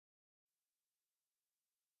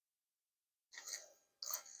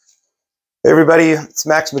Hey everybody, it's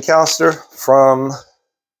Max McAllister from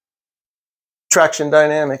Traxxion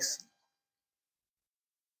Dynamics.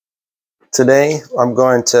 Today I'm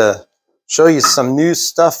going to show you some new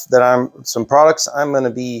stuff that some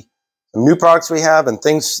new products we have and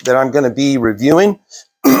things that I'm going to be reviewing.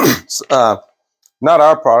 Not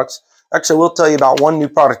our products. Actually, we'll tell you about one new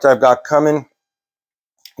product I've got coming.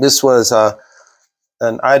 This was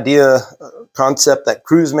an idea concept that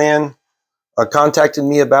Cruiseman contacted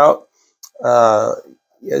me about.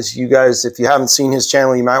 As you guys, if you haven't seen his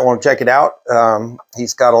channel, you might want to check it out.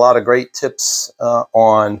 He's got a lot of great tips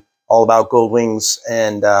on all about gold wings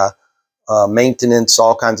and maintenance,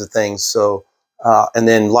 all kinds of things. So, and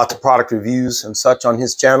then lots of product reviews and such on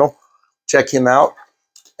his channel. Check him out.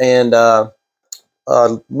 And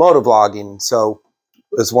motovlogging, so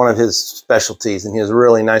is one of his specialties, and he has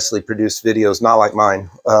really nicely produced videos, not like mine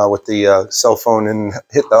with the cell phone and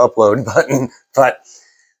hit the upload button, but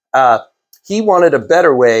he wanted a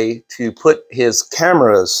better way to put his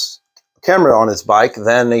camera on his bike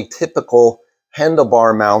than a typical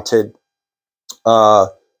handlebar mounted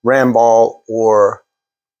ram ball or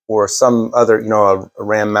some other, a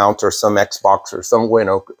ram mount or some Xbox or some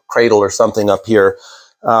cradle or something up here.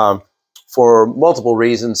 For multiple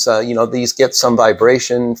reasons, these get some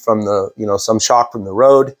vibration from the, some shock from the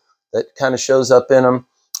road that kind of shows up in them.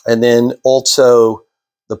 And then also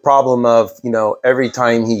the problem of, every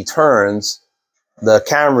time he turns, the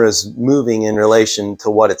camera is moving in relation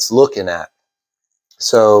to what it's looking at.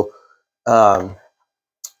 So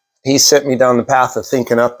he sent me down the path of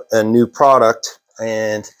thinking up a new product.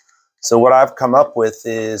 And so what I've come up with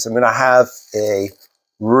is I'm going to have a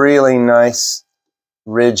really nice,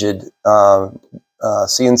 rigid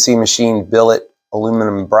CNC machine billet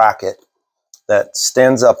aluminum bracket that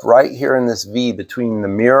stands up right here in this V between the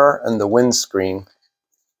mirror and the windscreen.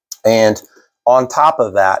 And on top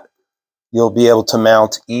of that, you'll be able to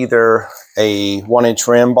mount either a 1-inch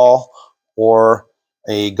ram ball or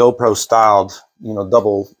a GoPro styled,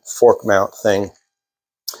 double fork mount thing. And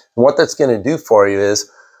what that's going to do for you is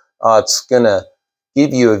it's going to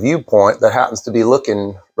give you a viewpoint that happens to be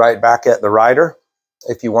looking right back at the rider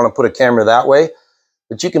if you want to put a camera that way.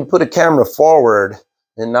 But you can put a camera forward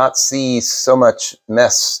and not see so much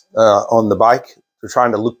mess on the bike. You're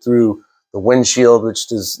trying to look through the windshield, which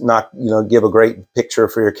does not, give a great picture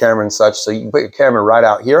for your camera and such. So you can put your camera right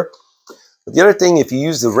out here. But the other thing, if you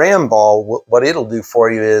use the ram ball, what it'll do for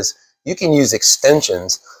you is you can use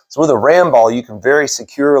extensions. So with a ram ball, you can very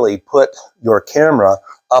securely put your camera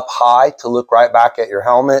up high to look right back at your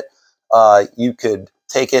helmet. You could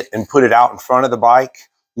take it and put it out in front of the bike.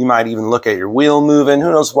 You might even look at your wheel moving.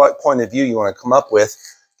 Who knows what point of view you want to come up with.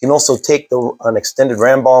 You can also take an extended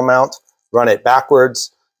ram ball mount, run it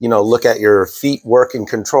backwards, look at your feet working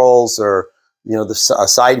controls, or, the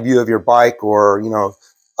side view of your bike, or,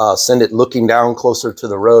 send it looking down closer to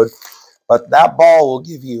the road. But that ball will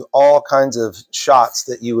give you all kinds of shots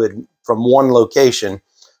that you would, from one location,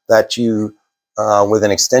 that you, with an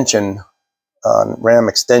extension, ram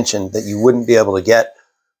extension, that you wouldn't be able to get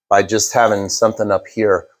by just having something up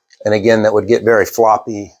here. And again, that would get very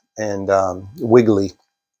floppy and wiggly.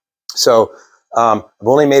 So I've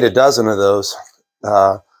only made a dozen of those.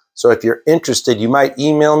 So if you're interested, you might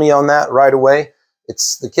email me on that right away.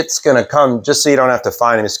 The kit's going to come, just so you don't have to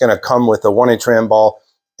find them, it's going to come with a 1-inch ram ball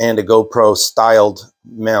and a GoPro styled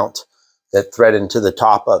mount that thread into the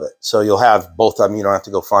top of it. So you'll have both of them. You don't have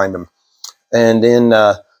to go find them. And then,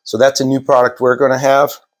 so that's a new product we're going to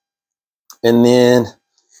have. And then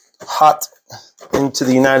hot into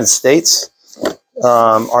the United States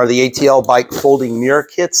are the ATL bike folding mirror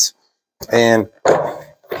kits. And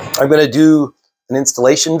I'm going to do an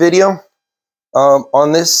installation video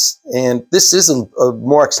on this, and this is a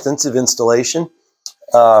more extensive installation.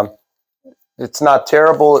 It's not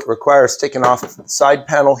terrible. It requires taking off the side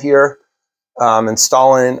panel here,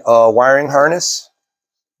 installing a wiring harness,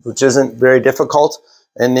 which isn't very difficult,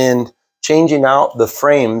 and then changing out the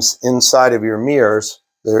frames inside of your mirrors,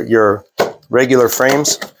 your regular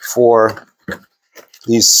frames, for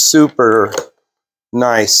these super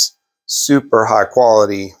nice, super high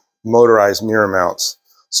quality motorized mirror mounts.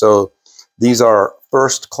 So these are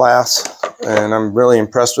first class, and I'm really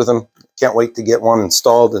impressed with them. Can't wait to get one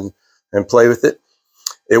installed and play with it.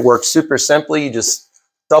 It works super simply. You just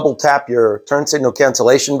double tap your turn signal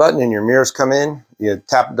cancellation button and your mirrors come in. You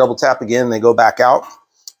double tap again, they go back out.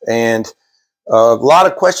 And a lot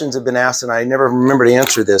of questions have been asked, and I never remember to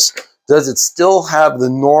answer this. Does it still have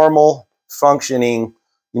the normal functioning?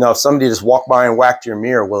 If somebody just walked by and whacked your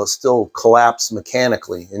mirror, will it still collapse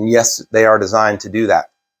mechanically? And yes, they are designed to do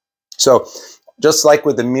that. So just like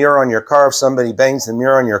with the mirror on your car, if somebody bangs the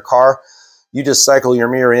mirror on your car, You just cycle your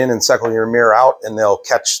mirror in and cycle your mirror out, and they'll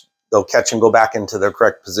catch and go back into their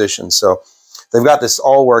correct position. So they've got this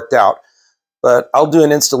all worked out. But I'll do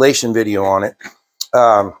an installation video on it.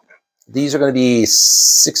 These are going to be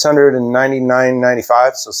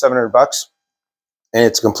 $699.95, so $700, and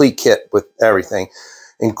it's a complete kit with everything,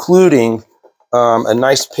 including a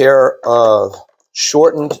nice pair of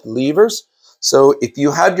shortened levers. So if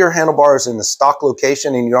you had your handlebars in the stock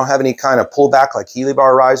location and you don't have any kind of pullback like Healy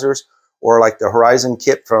bar risers or like the Horizon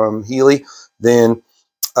kit from Healy, then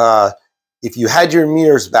if you had your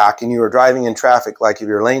mirrors back and you were driving in traffic, like if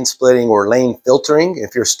you're lane splitting or lane filtering,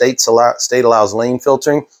 if your state allows lane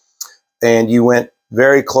filtering, and you went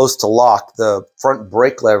very close to lock, the front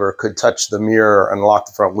brake lever could touch the mirror and lock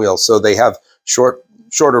the front wheel. So they have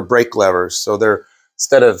shorter brake levers. So they're,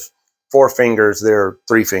 instead of 4 fingers, they're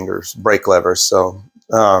 3 fingers brake levers. So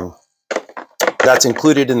that's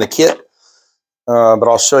included in the kit, but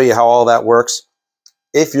I'll show you how all that works.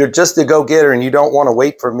 If you're just a go-getter and you don't want to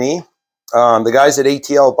wait for me, the guys at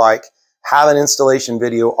ATL Bike have an installation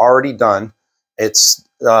video already done. It's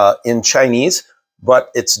in Chinese,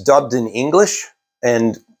 but it's dubbed in English,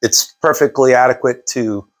 and it's perfectly adequate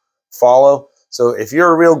to follow. So if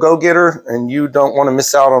you're a real go-getter and you don't want to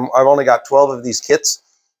miss out on, I've only got 12 of these kits,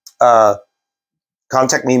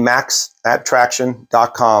 contact me,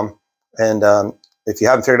 max@traxxion.com. And if you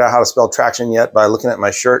haven't figured out how to spell traction yet by looking at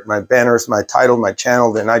my shirt, my banners, my title, my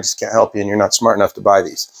channel, then I just can't help you and you're not smart enough to buy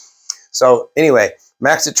these. So anyway,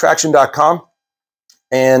 max@traxxion.com,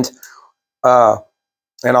 and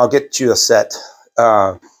I'll get you a set.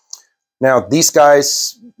 Now these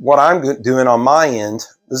guys, what I'm doing on my end,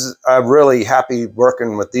 I'm really happy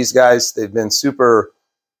working with these guys. They've been super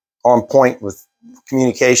on point with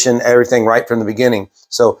communication, everything right from the beginning.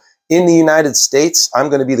 So in the United States, I'm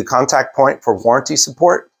going to be the contact point for warranty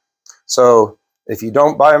support. So if you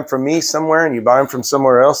don't buy them from me somewhere and you buy them from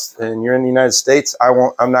somewhere else and you're in the United States,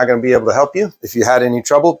 I'm not going to be able to help you if you had any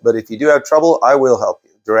trouble. But if you do have trouble, I will help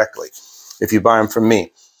you directly if you buy them from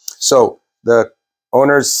me. So the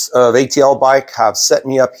owners of ATL Bike have set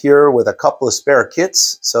me up here with a couple of spare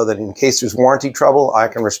kits so that in case there's warranty trouble, I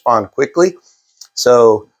can respond quickly.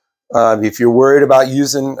 So if you're worried about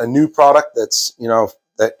using a new product that's,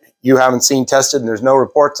 that you haven't seen tested and there's no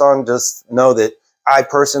reports on, just know that I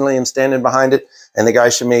personally am standing behind it, and the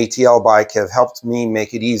guys from ATL Bike have helped me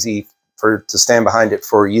make it easy to stand behind it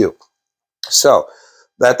for you. So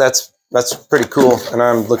that's pretty cool, and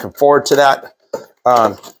I'm looking forward to that.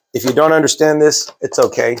 If you don't understand this, it's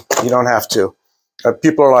okay. You don't have to.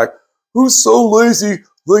 People are like, who's so lazy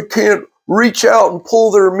they can't reach out and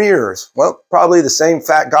pull their mirrors? Well, probably the same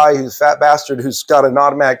fat guy who's fat bastard who's got an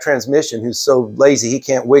automatic transmission who's so lazy he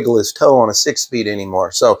can't wiggle his toe on a 6-speed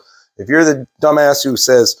anymore. So if you're the dumbass who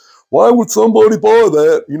says, why would somebody buy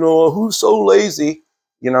that? Who's so lazy?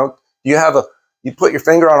 You put your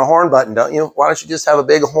finger on a horn button, don't you? Why don't you just have a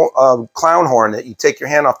big clown horn that you take your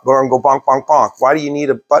hand off the door and go bonk, bonk, bonk? Why do you need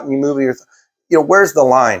a button you move your, where's the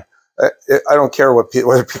line? I don't care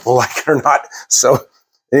whether people like it or not. So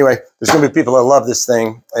anyway, there's going to be people that love this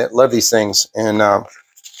thing, love these things. And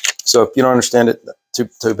so if you don't understand it,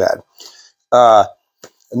 too bad.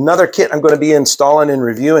 Another kit I'm going to be installing and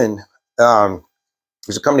reviewing,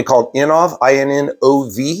 there's a company called Innov,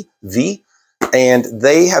 I-N-N-O-V-V, and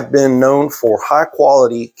they have been known for high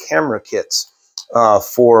quality camera kits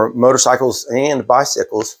for motorcycles and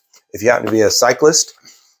bicycles, if you happen to be a cyclist.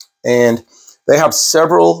 And they have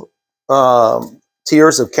several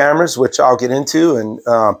tiers of cameras, which I'll get into, and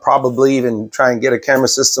probably even try and get a camera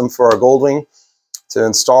system for a Goldwing to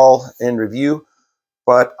install and review.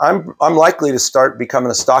 But I'm likely to start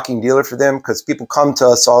becoming a stocking dealer for them, because people come to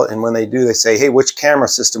us all, and when they do, they say, hey, which camera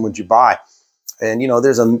system would you buy? And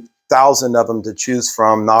there's 1,000 of them to choose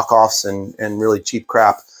from, knockoffs and really cheap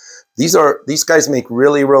crap. These guys make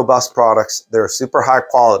really robust products. They're super high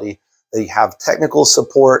quality. They have technical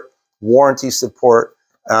support, warranty support.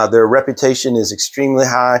 Their reputation is extremely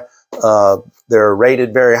high. They're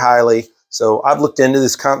rated very highly. So I've looked into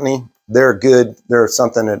this company. They're good. They're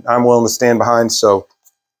something that I'm willing to stand behind. So,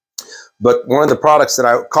 but one of the products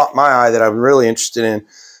that caught my eye that I'm really interested in,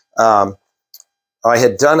 I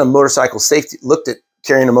had done a motorcycle safety, looked at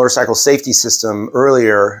carrying a motorcycle safety system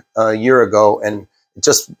earlier a year ago, and it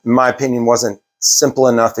just, in my opinion, wasn't simple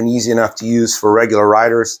enough and easy enough to use for regular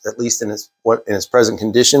riders, at least in its present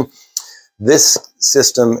condition. This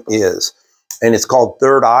system is, and it's called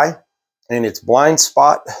Third Eye, and it's blind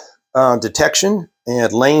spot detection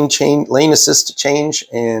and lane assist change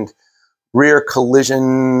and rear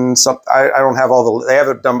collision. I don't have all they have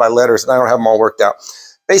it done by letters, and I don't have them all worked out.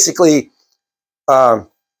 Basically,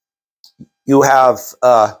 you have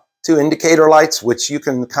two indicator lights, which you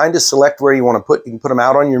can kind of select where you want to put. You can put them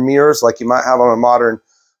out on your mirrors like you might have on a modern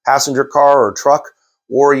passenger car or truck,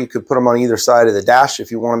 or you could put them on either side of the dash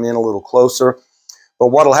if you want them in a little closer. But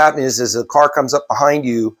what will happen is a car comes up behind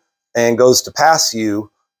you and goes to pass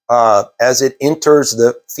you, as it enters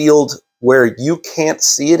the field where you can't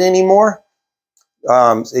see it anymore.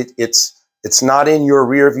 It's not in your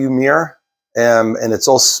rear view mirror, and it's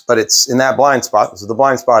also, but it's in that blind spot. So the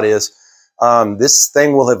blind spot is, this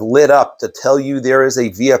thing will have lit up to tell you there is a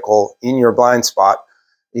vehicle in your blind spot,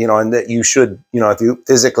 you know, and that you should, you know, if you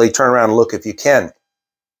physically turn around and look if you can,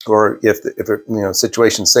 or if it, you know,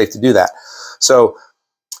 situation's safe to do that. So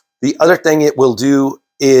the other thing it will do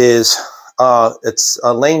is it's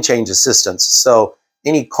a lane change assistance. So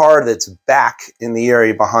any car that's back in the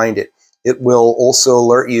area behind it, it will also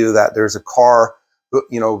alert you that there's a car,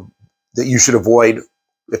 you know, that you should avoid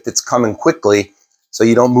if it's coming quickly, so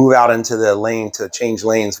you don't move out into the lane to change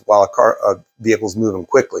lanes while a vehicle's moving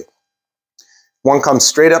quickly. One comes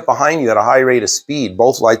straight up behind you at a high rate of speed,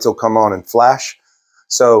 both lights will come on and flash.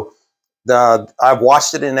 So I've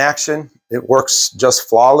watched it in action. It works just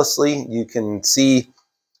flawlessly. You can see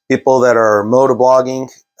people that are motovlogging.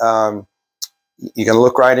 You can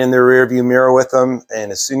look right in their rear view mirror with them,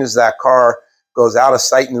 and as soon as that car goes out of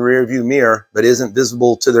sight in the rear view mirror but isn't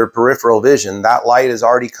visible to their peripheral vision, that light has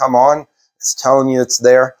already come on. It's telling you it's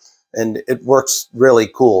there, and it works really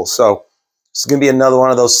cool. So it's going to be another one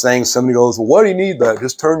of those things. Somebody goes, well, why do you need that?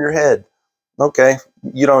 Just turn your head. Okay,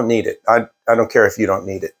 you don't need it. I don't care if you don't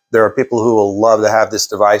need it. There are people who will love to have this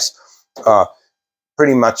device.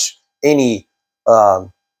 Pretty much any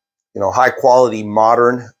you know, high quality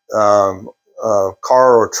modern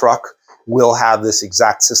car or truck will have this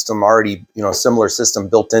exact system already, you know, similar system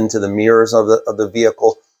built into the mirrors of the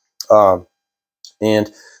vehicle.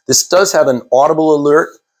 And this does have an audible alert,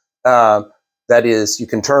 that is, you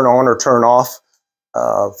can turn on or turn off.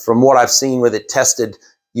 From what I've seen with it tested,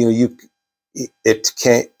 you know, it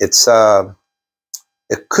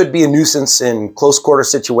could be a nuisance in close quarter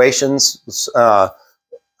situations,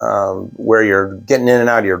 where you're getting in and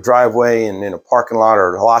out of your driveway and in a parking lot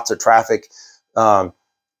or lots of traffic,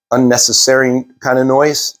 unnecessary kind of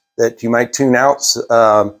noise that you might tune out.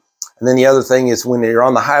 And then the other thing is when you're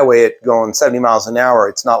on the highway at going 70 miles an hour,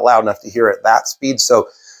 it's not loud enough to hear at that speed. So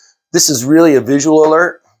this is really a visual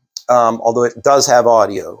alert, although it does have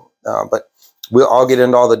audio. But I'll get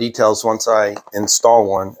into all the details once I install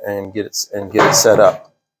one and get it set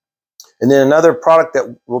up. And then another product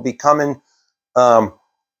that will be coming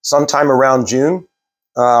sometime around June.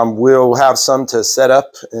 We'll have some to set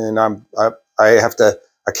up, and I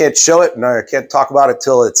can't show it and I can't talk about it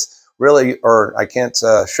till it's really, or I can't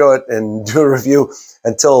show it and do a review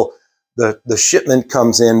until the shipment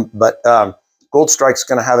comes in. But Gold Strike's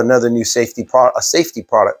going to have another new safety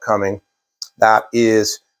product coming that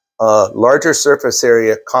is larger surface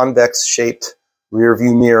area, convex shaped rear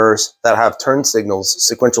view mirrors that have turn signals,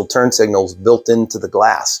 sequential turn signals built into the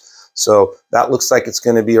glass. So that looks like it's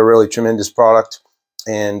going to be a really tremendous product,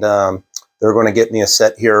 and they're going to get me a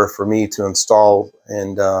set here for me to install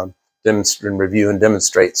and demonstrate and review and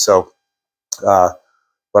demonstrate. So,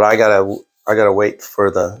 but I gotta wait for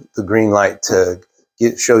the green light to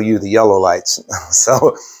show you the yellow lights.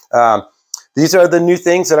 So these are the new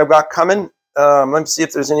things that I've got coming. Let me see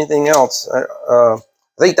if there's anything else. I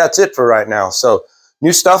think that's it for right now. So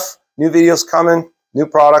new stuff, new videos coming, new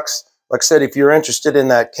products. Like I said, if you're interested in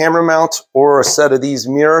that camera mount or a set of these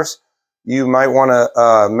mirrors, you might want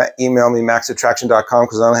to email me, max@traxxion.com,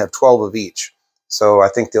 because I only have 12 of each. So I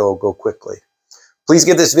think they'll go quickly. Please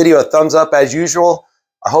give this video a thumbs up as usual.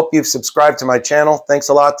 I hope you've subscribed to my channel. Thanks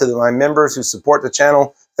a lot to my members who support the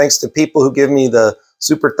channel. Thanks to people who give me the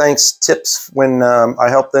super thanks tips when I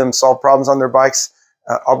help them solve problems on their bikes.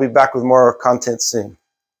 I'll be back with more content soon.